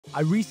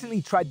I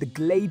recently tried the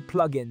Glade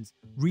PlugIns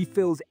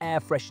Refills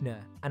Air Freshener,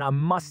 and I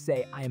must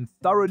say I am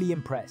thoroughly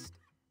impressed.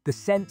 The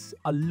scents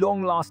are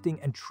long-lasting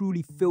and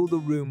truly fill the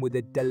room with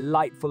a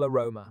delightful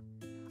aroma.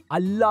 I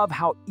love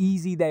how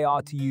easy they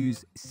are to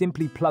use.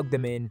 Simply plug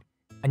them in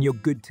and you're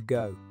good to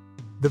go.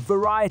 The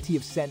variety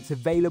of scents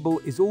available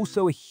is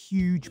also a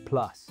huge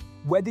plus.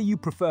 Whether you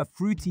prefer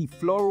fruity,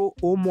 floral,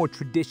 or more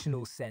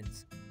traditional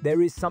scents,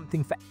 there is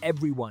something for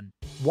everyone.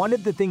 One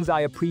of the things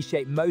I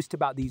appreciate most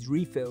about these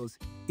refills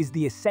is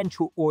the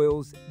essential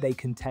oils they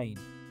contain.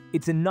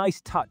 It's a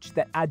nice touch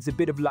that adds a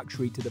bit of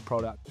luxury to the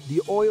product.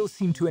 The oils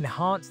seem to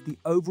enhance the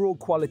overall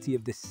quality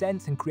of the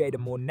scents and create a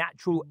more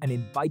natural and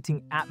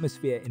inviting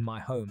atmosphere in my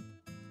home.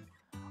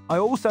 I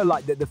also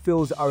like that the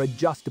fills are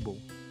adjustable,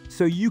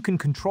 so you can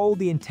control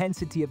the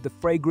intensity of the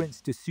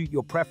fragrance to suit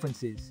your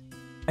preferences.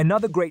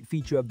 Another great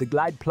feature of the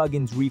Glade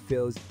PlugIns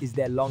refills is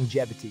their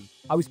longevity.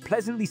 I was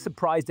pleasantly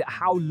surprised at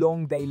how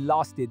long they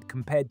lasted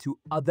compared to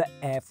other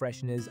air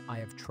fresheners I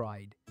have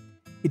tried.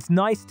 It's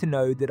nice to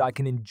know that I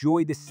can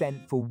enjoy the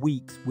scent for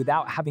weeks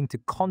without having to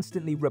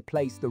constantly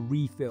replace the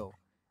refill.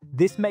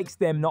 This makes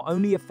them not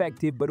only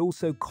effective but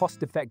also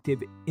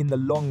cost-effective in the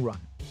long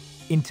run.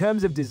 In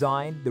terms of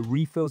design, the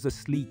refills are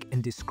sleek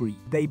and discreet.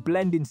 They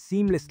blend in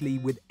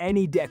seamlessly with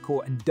any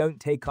decor and don't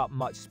take up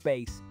much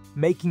space,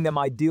 making them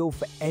ideal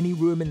for any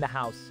room in the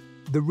house.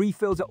 The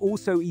refills are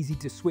also easy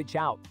to switch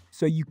out,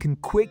 so you can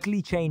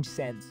quickly change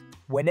scents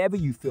whenever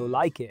you feel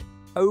like it.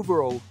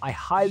 Overall, I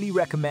highly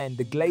recommend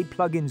the Glade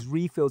PlugIns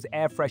Refills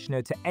Air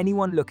Freshener to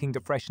anyone looking to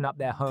freshen up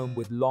their home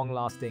with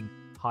long-lasting,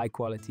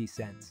 high-quality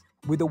scents.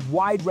 With a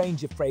wide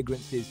range of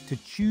fragrances to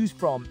choose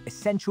from,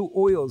 essential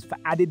oils for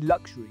added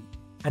luxury,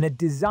 and a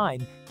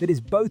design that is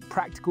both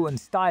practical and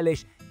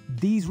stylish,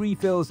 these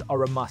refills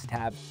are a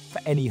must-have for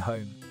any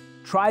home.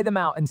 Try them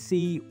out and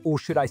see, or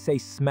should I say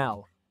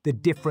smell, the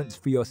difference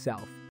for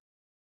yourself.